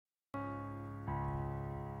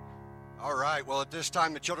All right. Well, at this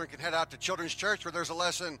time, the children can head out to Children's Church where there's a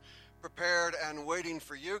lesson prepared and waiting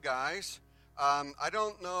for you guys. I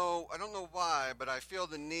don't know why, but I feel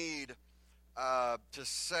the need to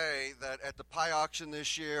say that at the pie auction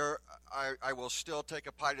this year, I will still take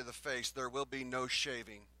a pie to the face. There will be no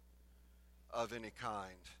shaving of any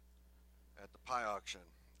kind at the pie auction.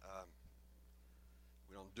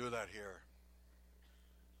 We don't do that here.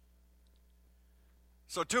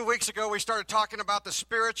 So 2 weeks ago, we started talking about the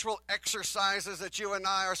spiritual exercises that you and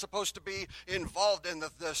I are supposed to be involved in,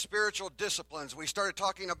 the spiritual disciplines. We started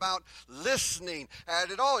talking about listening,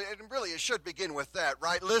 and it should begin with that,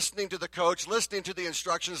 right? Listening to the coach, listening to the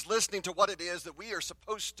instructions, listening to what it is that we are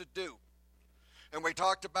supposed to do. And we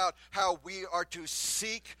talked about how we are to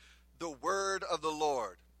seek the word of the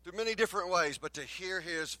Lord through many different ways, but to hear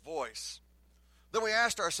his voice. Then we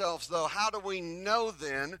asked ourselves, though, how do we know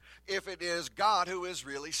then if it is God who is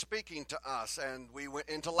really speaking to us? And we went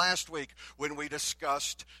into last week when we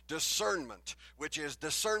discussed discernment, which is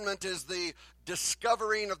the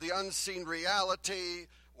discovering of the unseen reality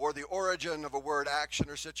or the origin of a word, action,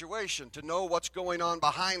 or situation, to know what's going on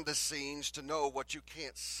behind the scenes, to know what you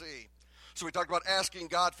can't see. So we talked about asking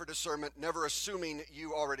God for discernment, never assuming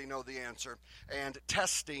you already know the answer, and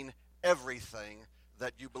testing everything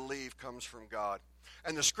that you believe comes from God.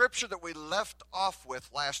 And the scripture that we left off with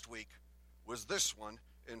last week was this one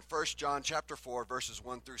in 1 John chapter 4, verses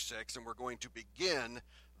 1 through 6, and we're going to begin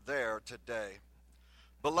there today.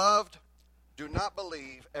 Beloved, do not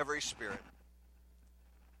believe every spirit,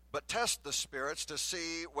 but test the spirits to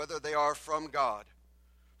see whether they are from God.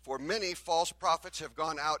 For many false prophets have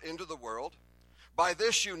gone out into the world. By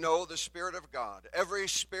this you know the Spirit of God. Every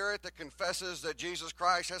spirit that confesses that Jesus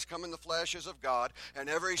Christ has come in the flesh is of God, and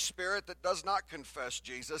every spirit that does not confess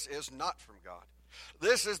Jesus is not from God.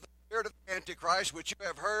 This is the spirit of the Antichrist, which you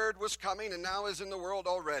have heard was coming and now is in the world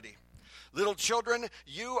already. Little children,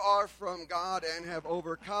 you are from God and have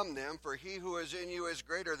overcome them, for he who is in you is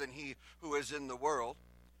greater than he who is in the world.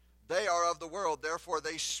 They are of the world, therefore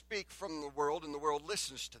they speak from the world, and the world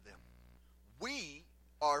listens to them. We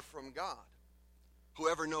are from God.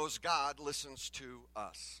 Whoever knows God listens to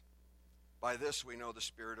us. By this we know the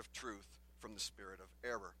spirit of truth from the spirit of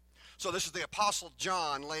error. So this is the Apostle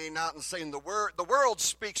John laying out and saying the world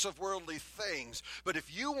speaks of worldly things. But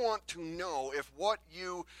if you want to know if what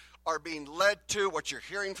you are being led to, what you're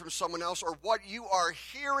hearing from someone else, or what you are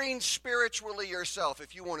hearing spiritually yourself,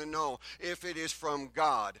 if you want to know if it is from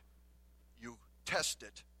God, you test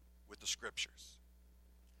it with the scriptures.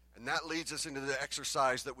 And that leads us into the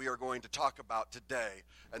exercise that we are going to talk about today,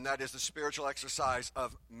 and that is the spiritual exercise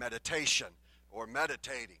of meditation, or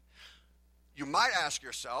meditating. You might ask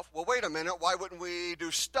yourself, well, wait a minute, why wouldn't we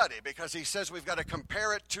do study? Because he says we've got to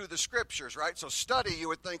compare it to the scriptures, right? So study, you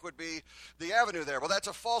would think, would be the avenue there. Well, that's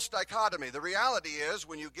a false dichotomy. The reality is,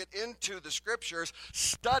 when you get into the scriptures,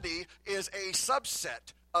 study is a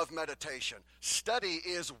subset of meditation. Study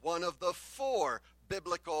is one of the four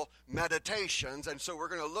biblical meditations, and so we're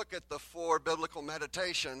going to look at the four biblical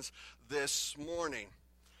meditations this morning.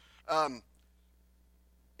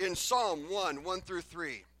 In Psalm 1 through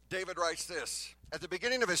 3, David writes this at the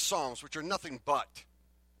beginning of his Psalms, which are nothing but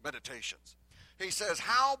meditations. He says,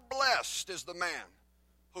 "How blessed is the man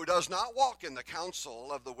who does not walk in the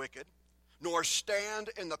counsel of the wicked, nor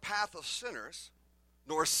stand in the path of sinners,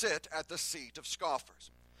 nor sit at the seat of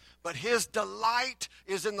scoffers. But his delight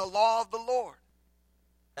is in the law of the Lord.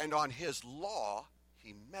 And on his law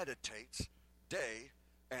he meditates day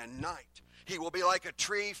and night. He will be like a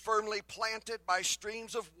tree firmly planted by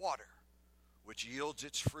streams of water, which yields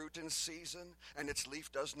its fruit in season, and its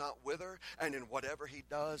leaf does not wither, and in whatever he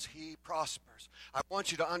does, he prospers." I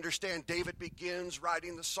want you to understand, David begins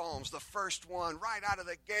writing the Psalms, the first one, right out of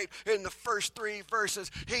the gate, in the first 3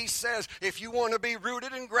 verses. He says, if you want to be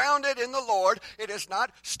rooted and grounded in the Lord, it is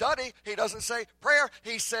not study. He doesn't say prayer.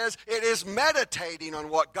 He says it is meditating on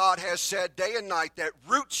what God has said day and night that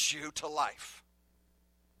roots you to life.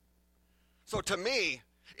 So to me,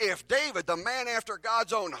 if David, the man after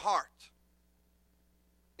God's own heart,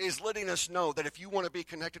 is letting us know that if you want to be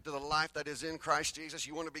connected to the life that is in Christ Jesus,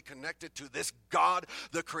 you want to be connected to this God,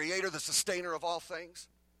 the creator, the sustainer of all things,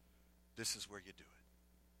 this is where you do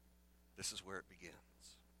it. This is where it begins.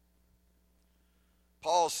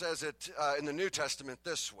 Paul says it in the New Testament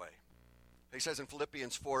this way. He says in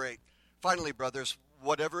Philippians 4:8, "Finally, brothers,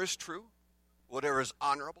 whatever is true, whatever is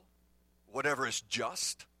honorable, whatever is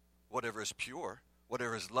just, whatever is pure,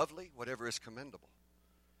 whatever is lovely, whatever is commendable,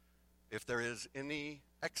 if there is any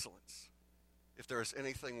excellence, if there is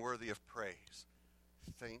anything worthy of praise,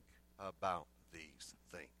 think about these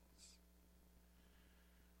things."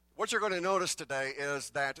 What you're going to notice today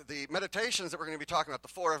is that the meditations that we're going to be talking about, the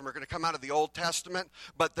four of them, are going to come out of the Old Testament,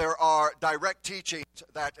 but there are direct teachings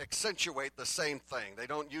that accentuate the same thing. They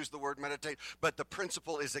don't use the word meditate, but the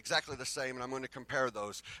principle is exactly the same, and I'm going to compare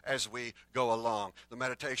those as we go along. The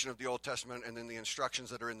meditation of the Old Testament and then the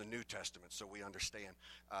instructions that are in the New Testament, so we understand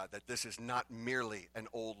that this is not merely an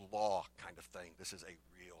old law kind of thing. This is a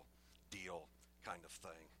real deal kind of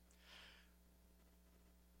thing.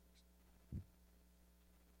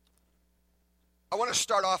 I want to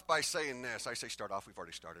start off by saying this. I say start off, we've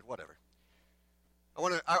already started, whatever.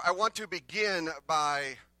 I want to begin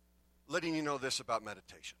by letting you know this about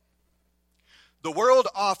meditation. The world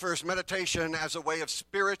offers meditation as a way of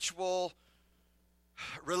spiritual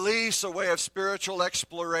release, a way of spiritual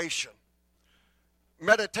exploration.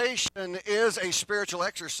 Meditation is a spiritual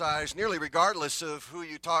exercise nearly regardless of who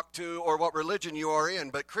you talk to or what religion you are in,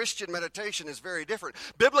 but Christian meditation is very different.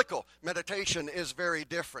 Biblical meditation is very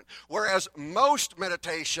different. Whereas most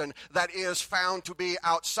meditation that is found to be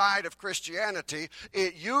outside of Christianity,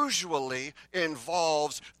 it usually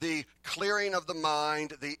involves the clearing of the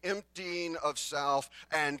mind, the emptying of self,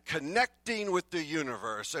 and connecting with the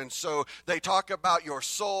universe. And so they talk about your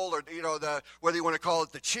soul, or whether you want to call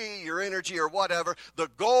it the chi, your energy, or whatever. The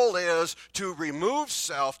goal is to remove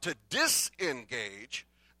self, to disengage,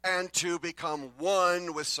 and to become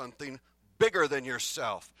one with something bigger than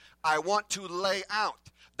yourself. I want to lay out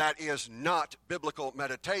that is not biblical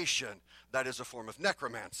meditation. That is a form of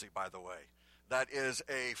necromancy, by the way. That is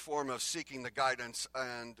a form of seeking the guidance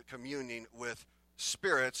and communing with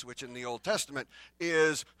spirits, which in the Old Testament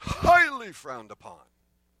is highly frowned upon.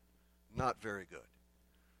 Not very good.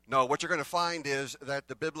 No, what you're going to find is that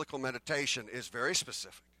the biblical meditation is very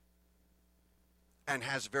specific and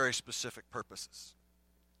has very specific purposes.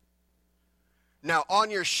 Now, on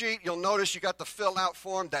your sheet, you'll notice you got the fill-out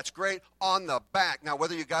form. That's great. On the back, now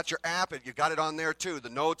whether you got your app, you got it on there too, the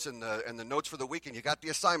notes and the notes for the weekend, you got the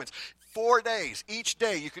assignments. 4 days, each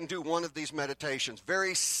day you can do one of these meditations.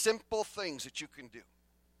 Very simple things that you can do.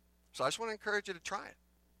 So I just want to encourage you to try it.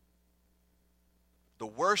 The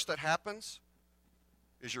worst that happens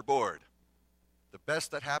is you're bored. The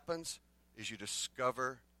best that happens is you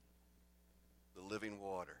discover the living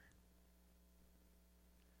water.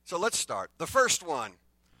 So let's start. The first one,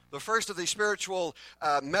 the first of the spiritual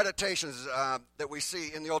meditations that we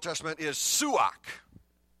see in the Old Testament is suak.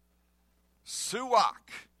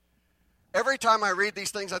 Suak. Every time I read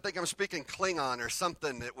these things, I think I'm speaking Klingon or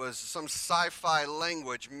something. It was some sci-fi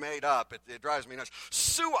language made up. It drives me nuts.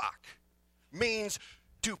 Suak means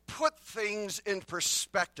to put things in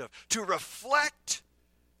perspective, to reflect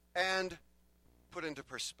and put into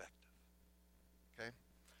perspective. Okay?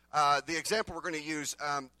 The example we're going to use,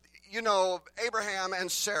 Abraham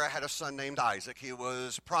and Sarah had a son named Isaac. He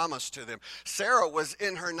was promised to them. Sarah was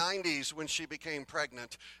in her 90s when she became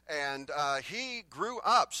pregnant, and he grew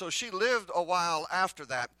up. So she lived a while after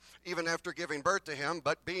that, even after giving birth to him.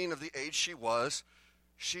 But being of the age she was,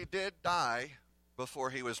 she did die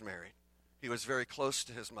before he was married. He was very close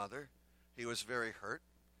to his mother. He was very hurt.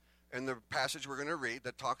 And the passage we're going to read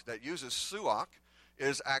that uses suak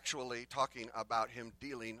is actually talking about him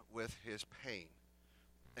dealing with his pain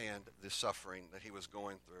and the suffering that he was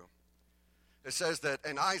going through. It says that,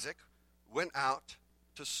 and Isaac went out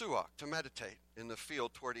to Suak to meditate in the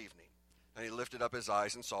field toward evening. And he lifted up his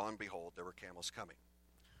eyes and saw, and behold, there were camels coming.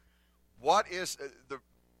 What is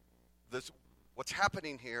what's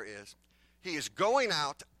happening here is he is going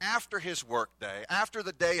out after his work day, after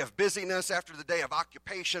the day of busyness, after the day of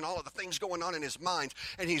occupation, all of the things going on in his mind,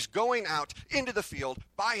 and he's going out into the field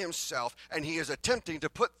by himself, and he is attempting to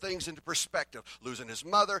put things into perspective. Losing his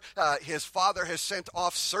mother, his father has sent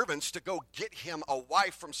off servants to go get him a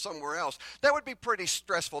wife from somewhere else. That would be pretty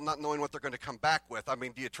stressful, not knowing what they're going to come back with. I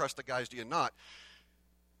mean, do you trust the guys, do you not?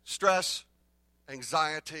 Stress,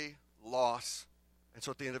 anxiety, loss, and so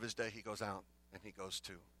at the end of his day, he goes out and he goes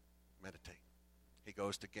to meditate. He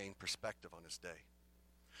goes to gain perspective on his day.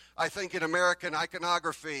 I think in American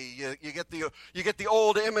iconography, you get the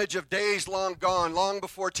old image of days long gone, long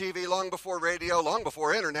before TV, long before radio, long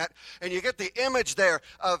before internet, and you get the image there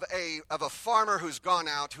of a farmer who's gone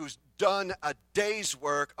out, who's done a day's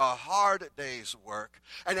work, a hard day's work,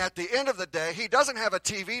 and at the end of the day, he doesn't have a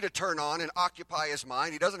TV to turn on and occupy his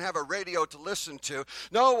mind. He doesn't have a radio to listen to.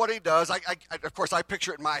 No, what he does, of course, I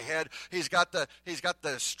picture it in my head. He's got the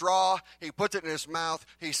straw. He puts it in his mouth.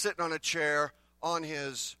 He's sitting on a chair on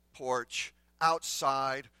his porch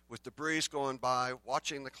outside with the breeze going by,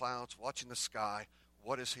 watching the clouds, watching the sky.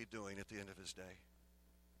 What is he doing at the end of his day?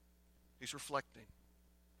 He's reflecting.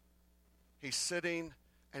 He's sitting,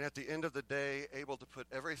 and at the end of the day, able to put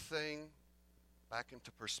everything back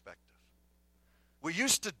into perspective. We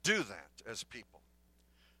used to do that as people.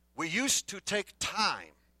 We used to take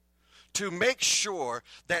time to make sure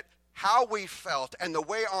that how we felt and the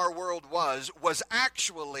way our world was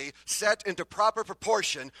actually set into proper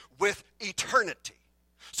proportion with eternity.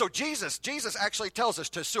 So Jesus actually tells us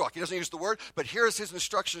to suach. He doesn't use the word, but here's his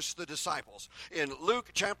instructions to the disciples. In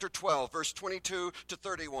Luke chapter 12, verse 22 to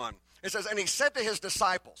 31, it says, "And he said to his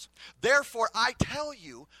disciples, Therefore I tell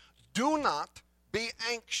you, do not be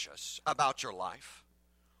anxious about your life,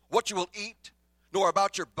 what you will eat, nor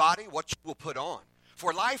about your body, what you will put on.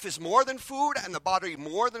 For life is more than food, and the body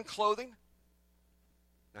more than clothing."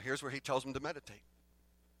 Now here's where he tells them to meditate.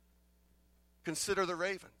 Consider the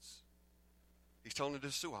ravens. He's telling them to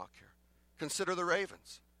suach here. Consider the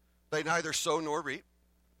ravens. They neither sow nor reap.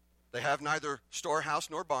 They have neither storehouse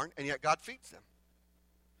nor barn, and yet God feeds them.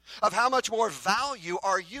 Of how much more value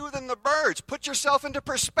are you than the birds? Put yourself into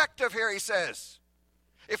perspective here, he says.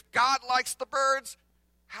 If God likes the birds,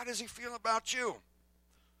 how does he feel about you?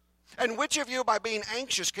 And which of you, by being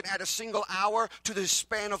anxious, can add a single hour to the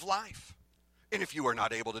span of life? And if you are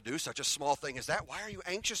not able to do such a small thing as that, why are you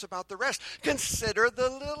anxious about the rest? Consider the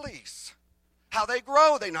lilies, how they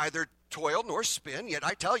grow. They neither toil nor spin, yet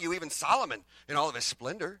I tell you, even Solomon, in all of his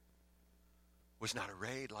splendor, was not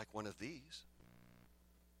arrayed like one of these.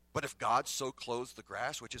 But if God so clothes the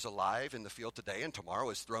grass, which is alive in the field today and tomorrow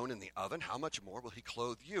is thrown in the oven, how much more will he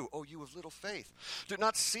clothe you, O you of little faith? Do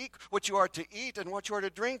not seek what you are to eat and what you are to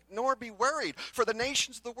drink, nor be worried, for the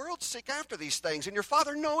nations of the world seek after these things, and your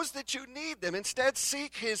Father knows that you need them. Instead,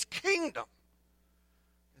 seek his kingdom,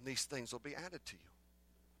 and these things will be added to you.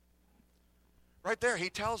 Right there, he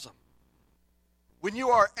tells them, when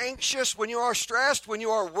you are anxious, when you are stressed, when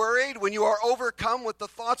you are worried, when you are overcome with the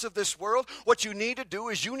thoughts of this world, what you need to do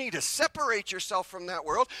is you need to separate yourself from that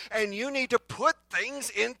world, and you need to put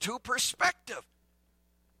things into perspective.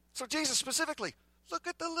 So Jesus specifically, look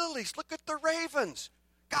at the lilies, look at the ravens.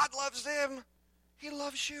 God loves them. He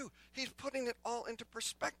loves you. He's putting it all into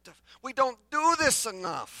perspective. We don't do this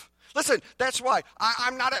enough. Listen, that's why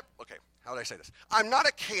I'm not a, okay, how would I say this? I'm not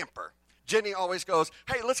a camper. Jenny always goes,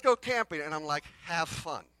 hey, let's go camping. And I'm like, have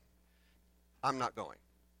fun. I'm not going.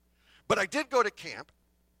 But I did go to camp,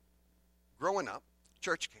 growing up,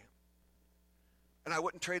 church camp. And I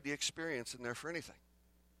wouldn't trade the experience in there for anything.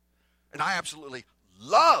 And I absolutely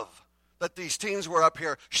love that these teens were up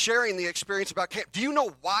here sharing the experience about camp. Do you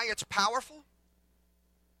know why it's powerful?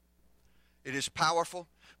 It is powerful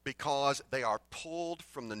because they are pulled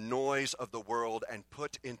from the noise of the world and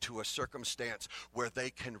put into a circumstance where they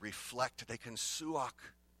can reflect, they can suach.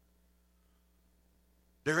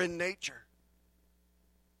 They're in nature.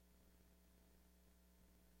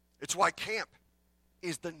 It's why camp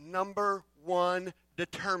is the number one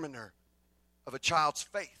determiner of a child's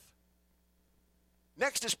faith.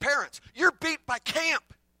 Next is parents. You're beat by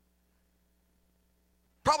camp.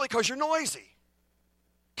 Probably because you're noisy.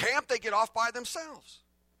 Camp, they get off by themselves.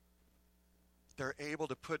 They're able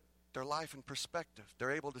to put their life in perspective.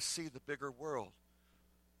 They're able to see the bigger world.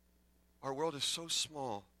 Our world is so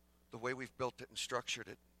small, the way we've built it and structured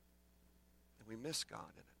it, and we miss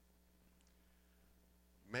God in it.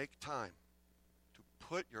 Make time to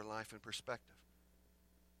put your life in perspective.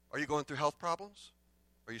 Are you going through health problems?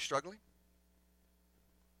 Are you struggling?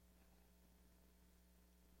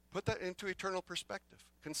 Put that into eternal perspective.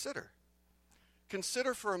 Consider.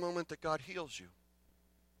 Consider for a moment that God heals you.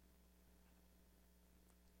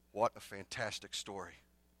 What a fantastic story.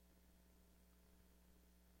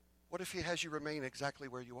 What if he has you remain exactly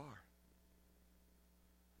where you are?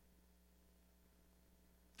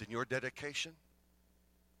 Then your dedication,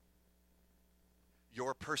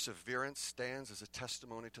 your perseverance stands as a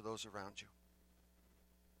testimony to those around you.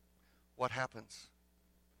 What happens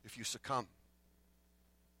if you succumb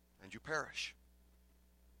and you perish?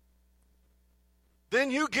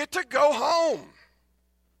 Then you get to go home.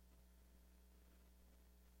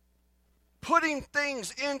 Putting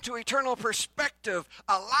things into eternal perspective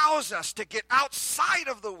allows us to get outside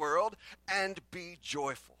of the world and be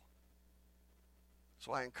joyful.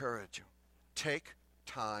 So I encourage you, take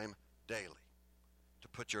time daily to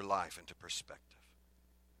put your life into perspective.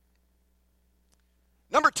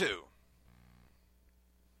 Number 2.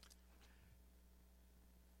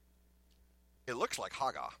 It looks like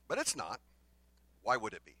Haggah, but it's not. Why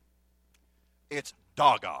would it be? It's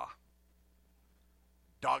Daggah.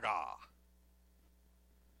 Daggah.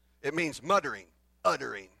 It means muttering,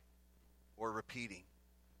 uttering, or repeating.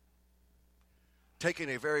 taking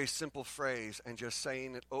a very simple phrase and just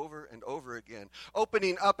saying it over and over again,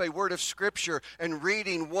 opening up a word of Scripture and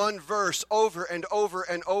reading one verse over and over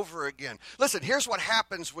and over again. Listen, here's what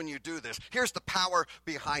happens when you do this. Here's the power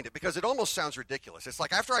behind it, because it almost sounds ridiculous. It's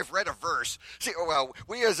like after I've read a verse, well,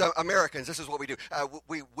 we as Americans, this is what we do.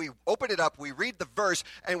 We open it up, we read the verse,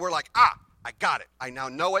 and we're like, I got it. I now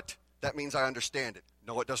know it. That means I understand it.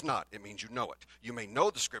 No, it does not. It means you know it. You may know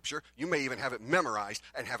the Scripture. You may even have it memorized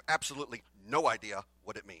and have absolutely no idea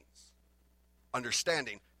what it means.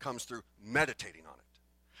 Understanding comes through meditating on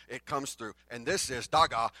it. It comes through, and this is,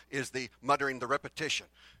 daga, is the muttering, the repetition.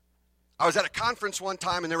 I was at a conference one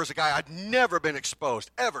time, and there was a guy, I'd never been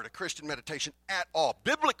exposed ever to Christian meditation at all.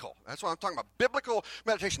 Biblical. That's what I'm talking about. Biblical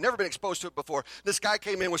meditation. Never been exposed to it before. This guy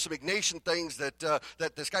came in with some Ignatian things that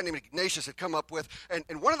this guy named Ignatius had come up with.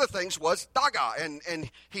 And one of the things was daga.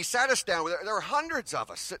 And he sat us down. There were hundreds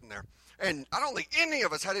of us sitting there. And I don't think any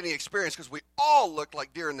of us had any experience, because we all looked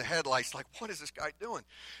like deer in the headlights, like, what is this guy doing?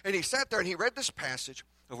 And he sat there and he read this passage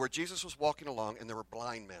of where Jesus was walking along, and there were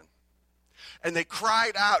blind men. And they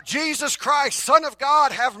cried out, Jesus Christ, Son of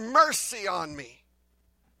God, have mercy on me.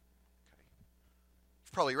 Okay.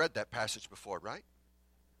 You've probably read that passage before, right?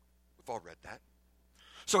 We've all read that.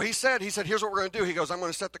 So he said, here's what we're going to do. He goes, I'm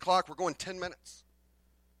going to set the clock. We're going 10 minutes.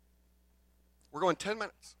 We're going 10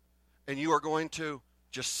 minutes. And you are going to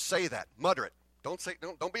just say that. Mutter it.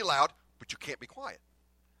 Don't be loud, but you can't be quiet.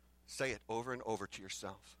 Say it over and over to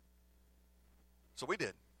yourself. So we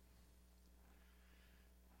did.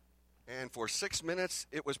 And for 6 minutes,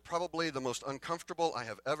 it was probably the most uncomfortable I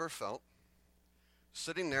have ever felt.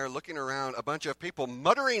 Sitting there looking around, a bunch of people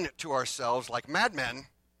muttering to ourselves like madmen.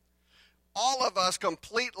 All of us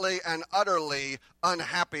completely and utterly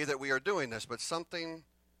unhappy that we are doing this. But something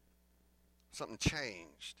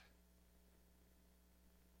changed.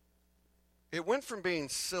 It went from being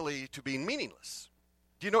silly to being meaningless.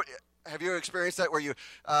 Have you experienced that where you...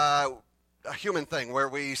 a human thing where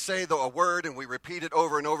we say a word and we repeat it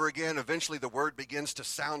over and over again. Eventually the word begins to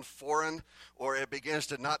sound foreign, or it begins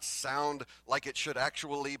to not sound like it should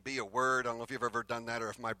actually be a word. I don't know if you've ever done that, or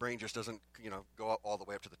if my brain just doesn't, go all the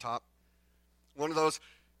way up to the top. One of those.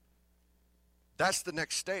 That's the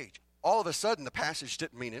next stage. All of a sudden the passage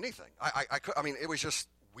didn't mean anything. I mean, it was just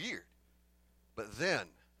weird. But then,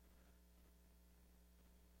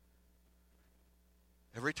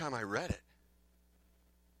 every time I read it,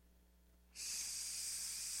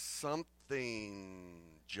 something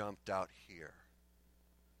jumped out here.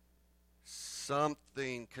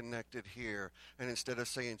 Something connected here. And instead of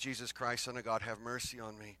saying, Jesus Christ, Son of God, have mercy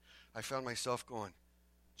on me, I found myself going,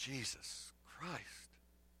 Jesus Christ,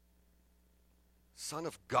 Son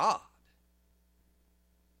of God,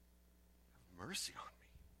 have mercy on me.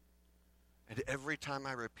 And every time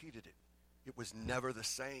I repeated it, it was never the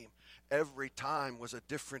same. Every time was a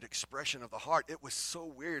different expression of the heart. It was so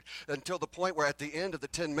weird, until the point where at the end of the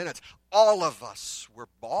 10 minutes, all of us were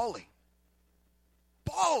bawling.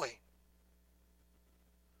 Bawling.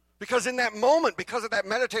 Because in that moment, because of that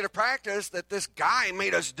meditative practice that this guy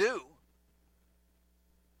made us do,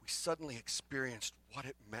 we suddenly experienced what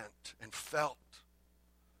it meant and felt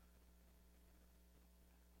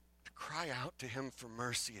to cry out to him for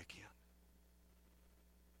mercy again.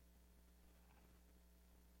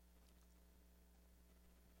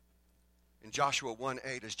 In Joshua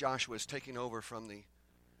 1:8, as Joshua is taking over from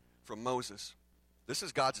Moses, this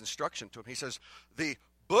is God's instruction to him. He says, the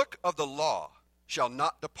book of the law shall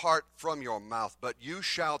not depart from your mouth, but you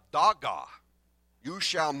shall daga. You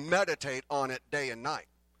shall meditate on it day and night,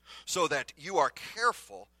 so that you are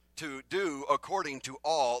careful to do according to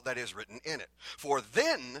all that is written in it. For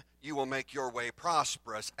then you will make your way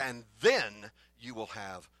prosperous, and then you will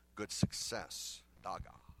have good success.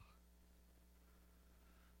 Daga.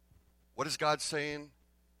 What is God saying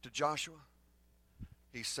to Joshua?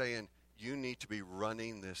 He's saying, you need to be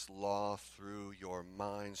running this law through your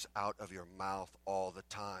minds, out of your mouth all the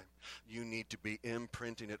time. You need to be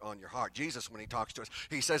imprinting it on your heart. Jesus, when he talks to us,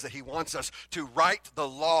 he says that he wants us to write the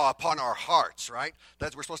law upon our hearts, right?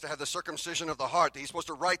 That we're supposed to have the circumcision of the heart. That he's supposed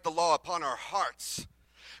to write the law upon our hearts.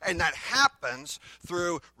 And that happens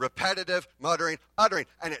through repetitive muttering, uttering.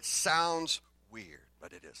 And it sounds weird,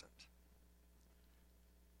 but it isn't.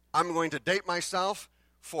 I'm going to date myself.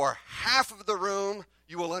 For half of the room,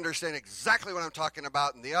 you will understand exactly what I'm talking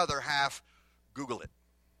about, and the other half, Google it.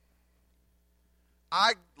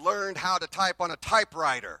 I learned how to type on a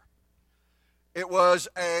typewriter. It was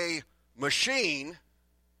a machine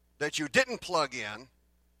that you didn't plug in,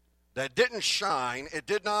 that didn't shine, it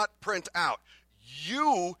did not print out.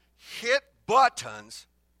 You hit buttons,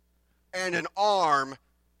 and an arm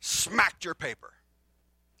smacked your paper.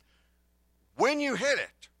 When you hit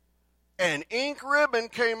it, an ink ribbon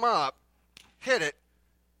came up, hit it,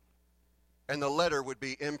 and the letter would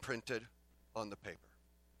be imprinted on the paper.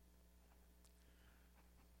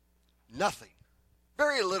 Nothing,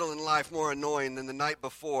 very little in life more annoying than the night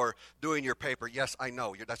before doing your paper. Yes, I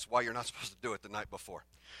know, that's why you're not supposed to do it the night before.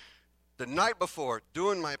 The night before,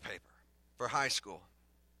 doing my paper for high school,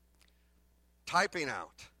 typing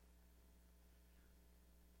out,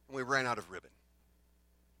 and we ran out of ribbon,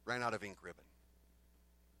 ran out of ink ribbon.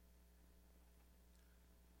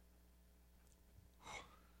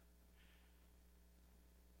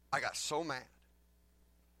 I got so mad.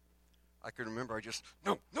 I can remember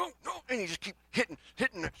no, and you just keep hitting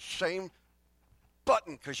the same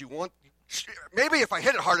button because you want, maybe if I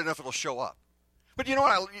hit it hard enough, it'll show up. But you know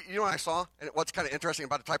what I saw? And what's kind of interesting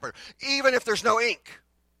about a typewriter? Even if there's no ink,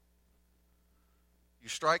 you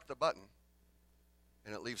strike the button,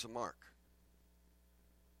 and it leaves a mark.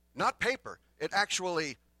 Not paper. It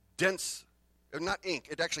actually dents, not ink.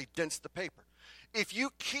 It actually dents the paper. If you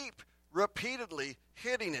keep repeatedly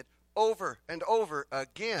hitting it over and over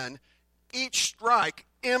again, each strike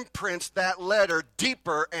imprints that letter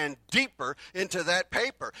deeper and deeper into that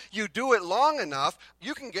paper. You do it long enough,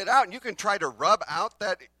 you can get out and you can try to rub out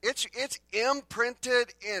that it's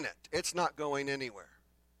imprinted in it. It's not going anywhere.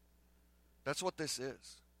 That's what this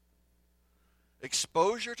is.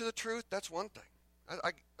 Exposure to the truth, that's one thing.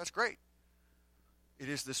 That's great. It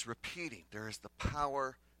is this repeating. There is the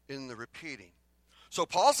power in the repeating. So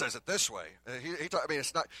Paul says it this way.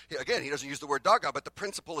 It's not, again, he doesn't use the word doggone, but the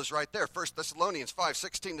principle is right there. 1 Thessalonians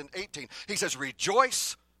 5:16 and 18. He says,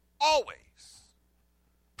 rejoice always.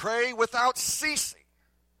 Pray without ceasing.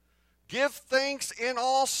 Give thanks in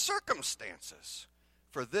all circumstances.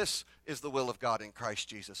 For this is the will of God in Christ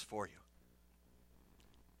Jesus for you.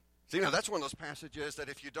 See, now that's one of those passages that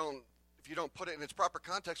if you don't put it in its proper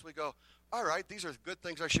context, we go, all right, these are good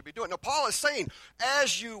things I should be doing. Now, Paul is saying,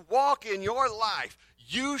 as you walk in your life,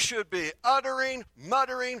 you should be uttering,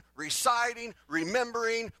 muttering, reciting,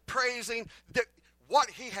 remembering, praising. That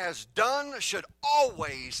what he has done should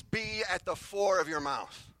always be at the fore of your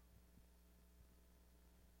mouth.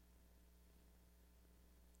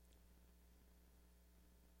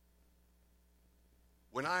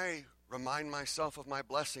 When I remind myself of my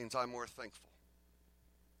blessings, I'm more thankful.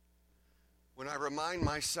 When I remind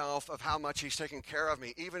myself of how much he's taken care of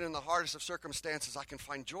me, even in the hardest of circumstances, I can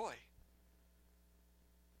find joy.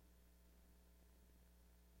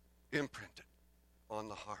 Imprinted on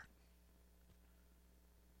the heart.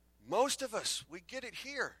 Most of us, we get it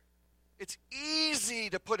here. It's easy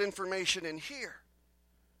to put information in here.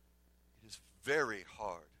 It is very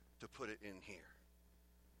hard to put it in here.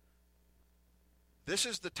 This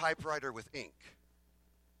is the typewriter with ink.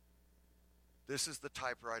 This is the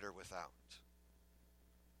typewriter without.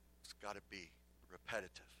 It's got to be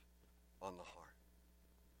repetitive on the heart.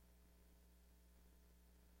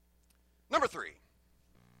 Number 3.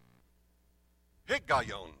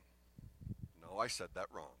 Higgaion. No, I said that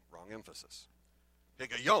wrong. Wrong emphasis.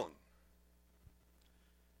 Higgaion.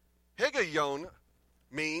 Higgaion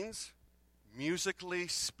means musically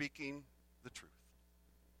speaking the truth.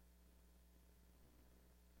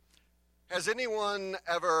 Has anyone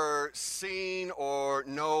ever seen or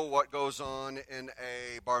know what goes on in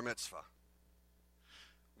a bar mitzvah?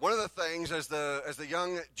 One of the things as the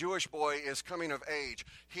young Jewish boy is coming of age,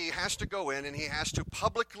 he has to go in and he has to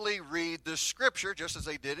publicly read the scripture just as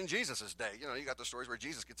they did in Jesus' day. You know, you got the stories where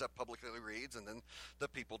Jesus gets up, publicly reads, and then the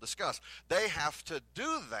people discuss. They have to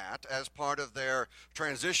do that as part of their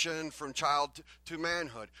transition from child to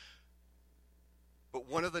manhood. But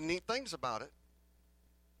one of the neat things about it,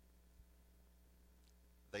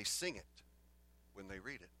 they sing it when they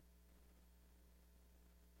read it.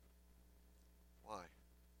 Why?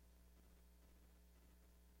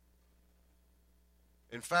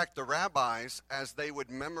 In fact, the rabbis, as they would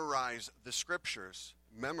memorize the scriptures,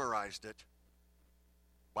 memorized it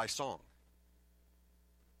by song.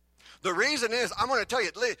 The reason is, I'm going to tell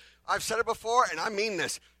you, I've said it before, and I mean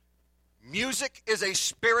this. Music is a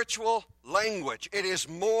spiritual language. It is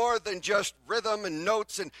more than just rhythm and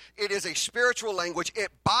notes, and it is a spiritual language.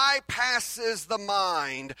 It bypasses the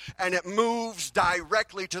mind, and it moves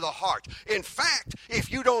directly to the heart. In fact,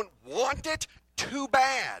 if you don't want it, too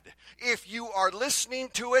bad. If you are listening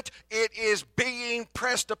to it, it is being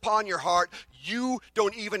pressed upon your heart. You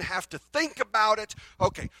don't even have to think about it.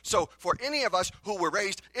 Okay, so for any of us who were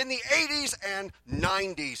raised in the 80s and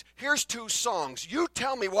 90s, here's 2 songs. You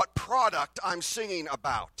tell me what product I'm singing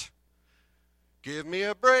about. Give me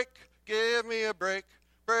a break,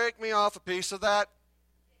 break me off a piece of that.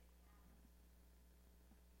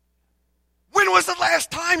 When was the last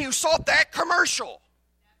time time you saw that commercial?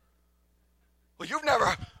 Well, you've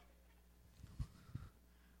never.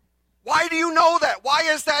 Why do you know that? Why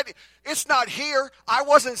is that? It's not here. I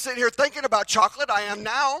wasn't sitting here thinking about chocolate. I am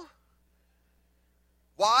now.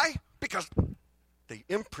 Why? Because they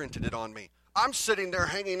imprinted it on me. I'm sitting there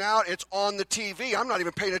hanging out. It's on the TV. I'm not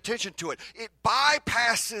even paying attention to it. It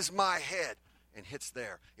bypasses my head and hits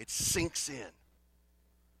there. It sinks in.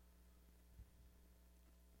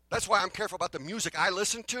 That's why I'm careful about the music I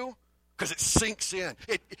listen to, because it sinks in.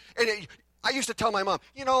 I used to tell my mom,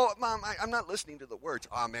 Mom, I'm not listening to the words.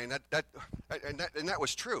 Oh, man, that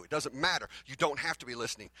was true. It doesn't matter. You don't have to be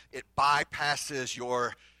listening. It bypasses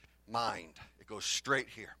your mind. It goes straight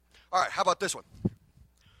here. All right, how about this one?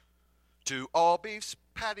 To all beefs,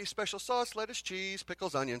 patty, special sauce, lettuce, cheese,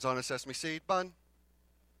 pickles, onions on a sesame seed bun.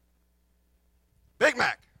 Big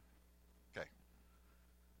Mac. Okay.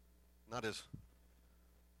 Not as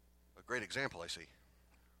a great example, I see.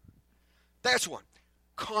 That's one.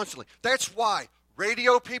 Constantly. That's why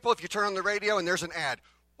radio people, if you turn on the radio and there's an ad,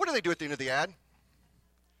 what do they do at the end of the ad?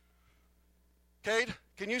 Cade,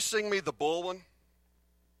 can you sing me the bull one?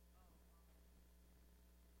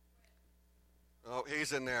 Oh,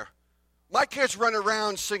 he's in there. My kids run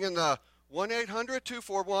around singing the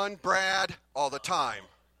 1-800-241-BRAD all the time.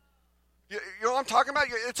 You know what I'm talking about?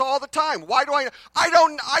 It's all the time. Why do I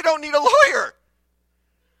don't need a lawyer.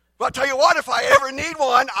 But I'll tell you what, if I ever need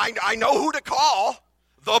one, I know who to call.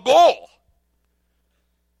 The bull.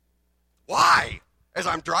 Why? As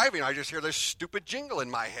I'm driving, I just hear this stupid jingle in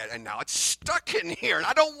my head, and now it's stuck in here, and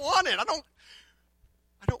I don't want it. I don't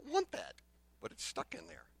want that, but it's stuck in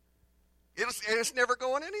there. It's never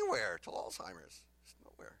going anywhere till Alzheimer's. It's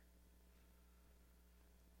nowhere.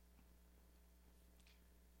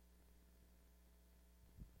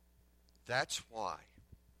 That's why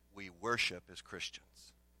we worship as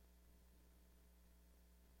Christians.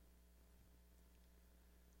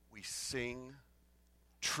 We sing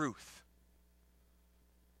truth,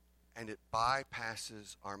 and it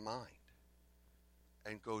bypasses our mind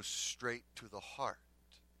and goes straight to the heart.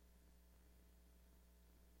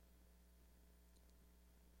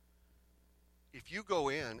 If you go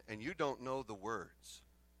in and you don't know the words,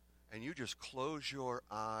 and you just close your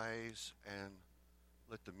eyes and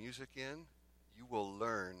let the music in, you will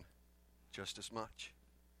learn just as much.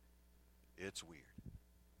 It's weird.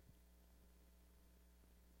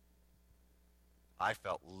 I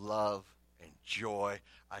felt love and joy.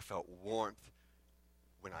 I felt warmth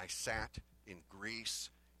when I sat in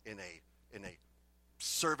Greece in a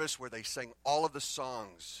service where they sang all of the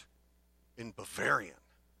songs in Bavarian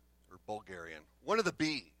or Bulgarian. One of the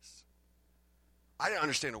B's. I didn't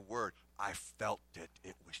understand a word. I felt it.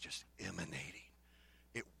 It was just emanating.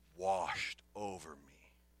 It washed over me.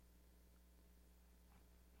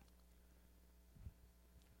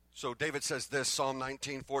 So David says this, Psalm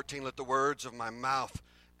 19:14, let the words of my mouth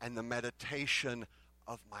and the meditation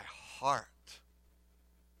of my heart,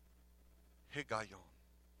 higayon,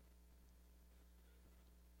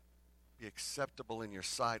 be acceptable in your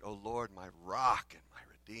sight, O Lord, my rock and my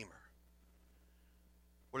redeemer.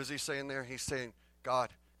 What is he saying there? He's saying,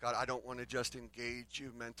 God, I don't want to just engage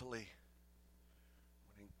you mentally. I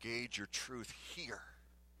want to engage your truth here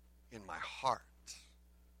in my heart.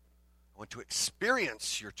 I want to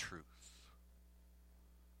experience your truth.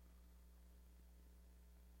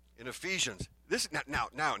 In Ephesians, this now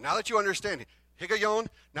that you understand higayon,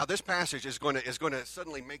 now this passage is going to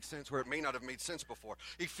suddenly make sense where it may not have made sense before.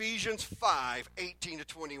 Ephesians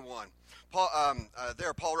 5:18-21.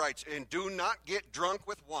 Paul writes, and do not get drunk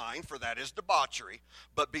with wine, for that is debauchery,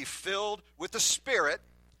 but be filled with the Spirit,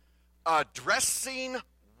 addressing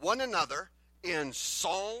one another in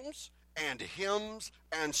psalms and hymns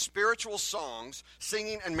and spiritual songs,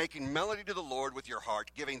 singing and making melody to the Lord with your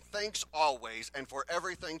heart, giving thanks always and for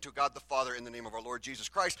everything to God the Father in the name of our Lord Jesus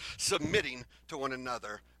Christ, submitting to one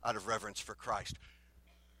another out of reverence for Christ.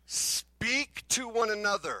 Speak to one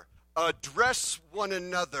another, address one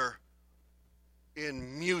another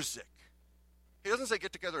in music. He doesn't say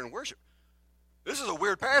get together and worship. This is a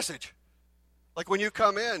weird passage. Like when you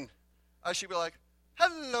come in, I should be like,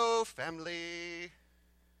 hello, family.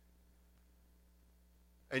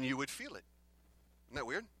 And you would feel it. Isn't that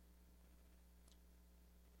weird?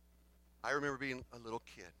 I remember being a little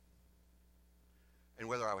kid. And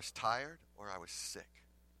whether I was tired or I was sick,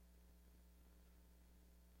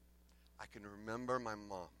 I can remember my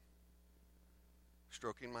mom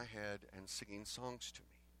stroking my head and singing songs to me.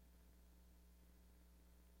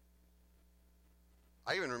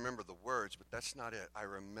 I even remember the words, but that's not it. I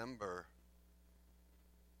remember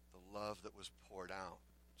the love that was poured out,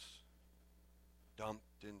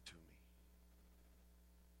 dumped into me.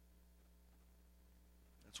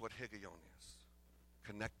 That's what higgaion is.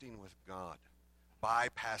 Connecting with God,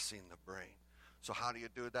 bypassing the brain. So how do you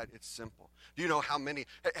do that? It's simple. Do you know how many,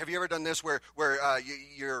 have you ever done this where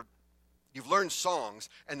you've learned songs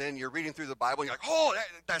and then you're reading through the Bible and you're like, oh,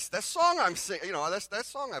 that's that song I'm singing. You know, that's that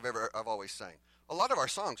song I've always sang. A lot of our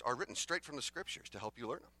songs are written straight from the scriptures to help you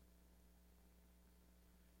learn them.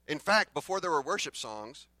 In fact, before there were worship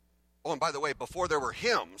songs, oh, and by the way, before there were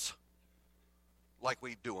hymns, like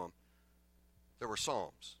we do them, there were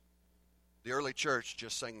psalms. The early church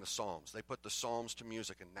just sang the psalms. They put the psalms to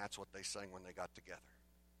music, and that's what they sang when they got together.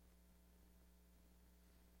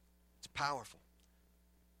 It's powerful.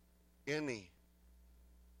 Any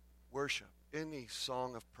worship, any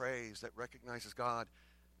song of praise that recognizes God,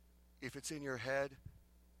 if it's in your head,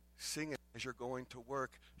 sing it as you're going to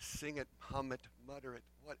work. Sing it, hum it, mutter it,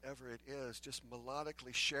 whatever it is. Just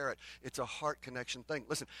melodically share it. It's a heart connection thing.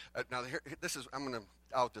 Listen, now here, this is,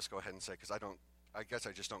 I'll just go ahead and say, because I guess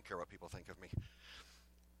I just don't care what people think of me.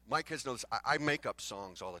 My kids know this. I make up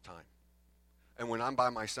songs all the time. And when I'm by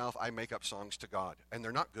myself, I make up songs to God. And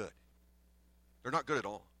they're not good. They're not good at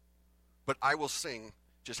all. But I will sing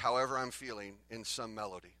just however I'm feeling in some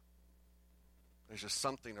melody. There's just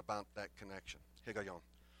something about that connection. Higgaion.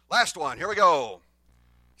 Last one. Here we go.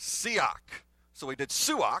 Siach. So we did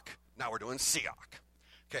suach. Now we're doing siach.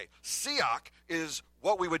 Okay. Siach is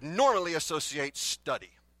what we would normally associate study.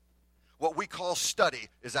 What we call study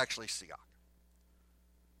is actually siach.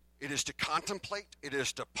 It is to contemplate. It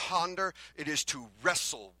is to ponder. It is to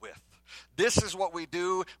wrestle with. This is what we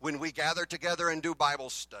do when we gather together and do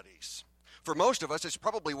Bible studies. For most of us, it's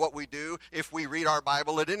probably what we do if we read our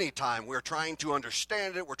Bible at any time. We're trying to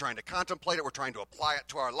understand it. We're trying to contemplate it. We're trying to apply it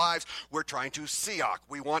to our lives. We're trying to siach.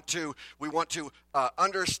 We want to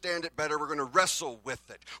understand it better. We're going to wrestle with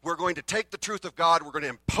it. We're going to take the truth of God. We're going to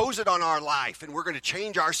impose it on our life, and we're going to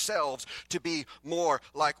change ourselves to be more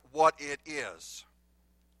like what it is.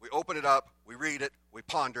 We open it up. We read it. We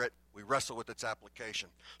ponder it. We wrestle with its application.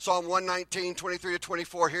 Psalm 119, 23 to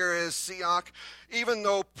 24, here is siach. Even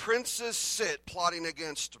though princes sit plotting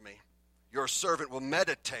against me, your servant will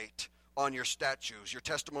meditate on your statutes. Your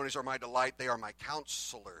testimonies are my delight. They are my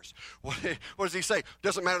counselors. What does he say?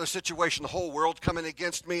 Doesn't matter the situation. The whole world coming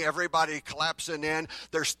against me. Everybody collapsing in.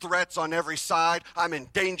 There's threats on every side. I'm in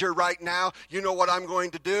danger right now. You know what I'm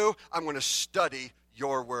going to do? I'm going to study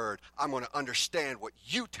your word. I'm going to understand what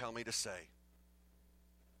you tell me to say.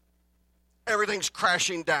 Everything's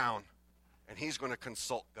crashing down, and he's going to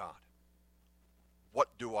consult God. What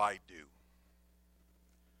do I do?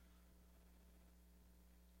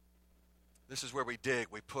 This is where we dig,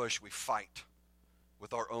 we push, we fight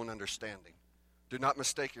with our own understanding. Do not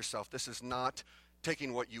mistake yourself. This is not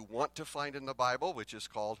taking what you want to find in the Bible, which is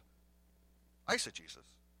called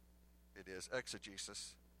eisegesis. It is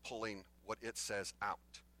exegesis, pulling what it says out.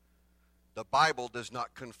 The Bible does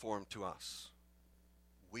not conform to us.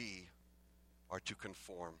 We are to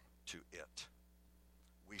conform to it.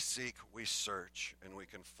 We seek, we search, and we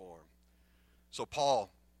conform. So Paul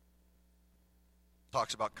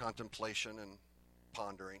talks about contemplation and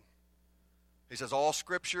pondering. He says, all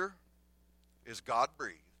Scripture is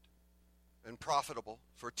God-breathed and profitable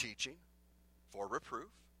for teaching, for reproof,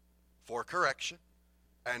 for correction,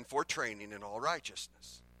 and for training in all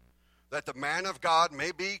righteousness, that the man of God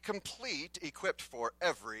may be complete, equipped for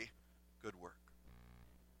every good work.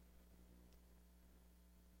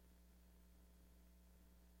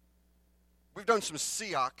 We've done some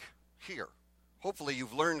siach here. Hopefully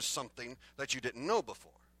you've learned something that you didn't know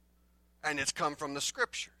before. And it's come from the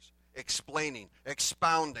Scriptures. Explaining,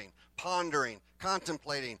 expounding, pondering,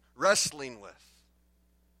 contemplating, wrestling with.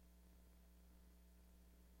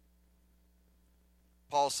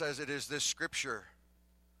 Paul says it is this Scripture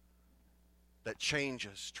that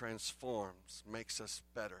changes, transforms, makes us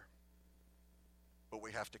better. But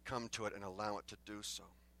we have to come to it and allow it to do so.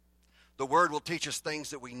 The Word will teach us things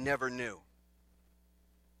that we never knew.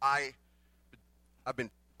 I've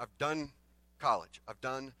done college. I've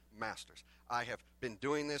done masters. I have been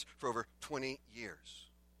doing this for over 20 years.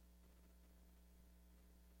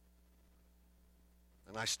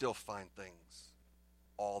 And I still find things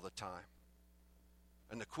all the time.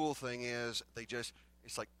 And the cool thing is,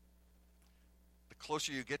 it's like the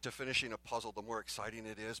closer you get to finishing a puzzle, the more exciting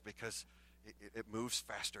it is because it moves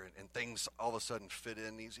faster and things all of a sudden fit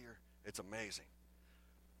in easier. It's amazing.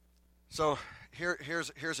 So here's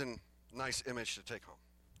a nice image to take home.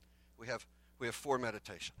 We have 4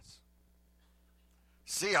 meditations.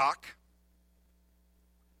 Siach,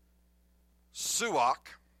 suach,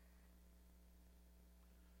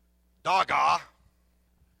 daga,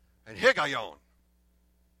 and higgaion.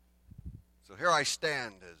 So here I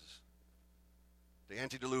stand as the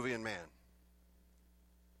antediluvian man.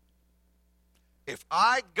 If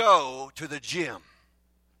I go to the gym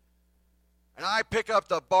and I pick up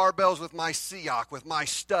the barbells with my SEOC, with my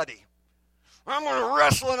study, I'm going to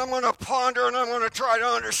wrestle and I'm going to ponder and I'm going to try to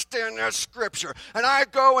understand that scripture. And I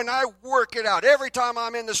go and I work it out. Every time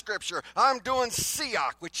I'm in the scripture, I'm doing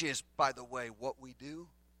SEOC, which is, by the way, what we do.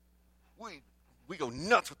 We go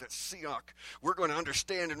nuts with that SEOC. We're going to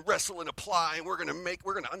understand and wrestle and apply, and we're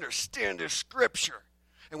going to understand this scripture.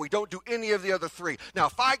 And we don't do any of the other three. Now,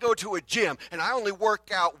 if I go to a gym and I only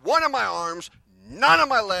work out one of my arms, none of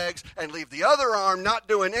my legs, and leave the other arm not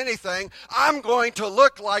doing anything, I'm going to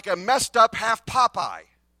look like a messed up half Popeye.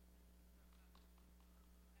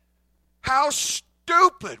 How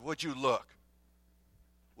stupid would you look?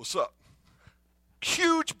 What's up?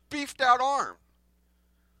 Huge beefed out arm.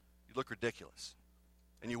 You look ridiculous.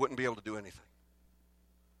 And you wouldn't be able to do anything.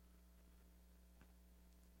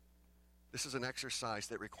 This is an exercise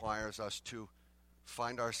that requires us to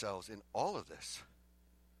find ourselves in all of this.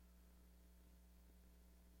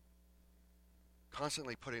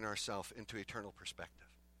 Constantly putting ourselves into eternal perspective.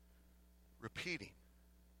 Repeating,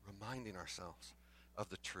 reminding ourselves of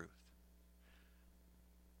the truth.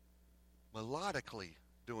 Melodically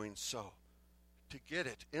doing so to get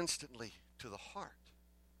it instantly to the heart.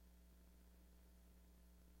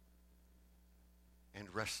 And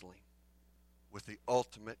wrestling with the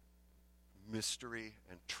ultimate mystery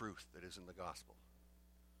and truth that is in the gospel.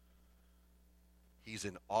 He's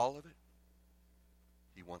in all of it.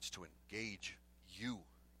 He wants to engage you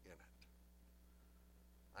in it.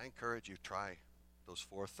 I encourage you to try those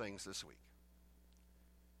 4 things this week.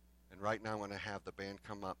 And right now, when I have the band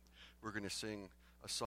come up, we're going to sing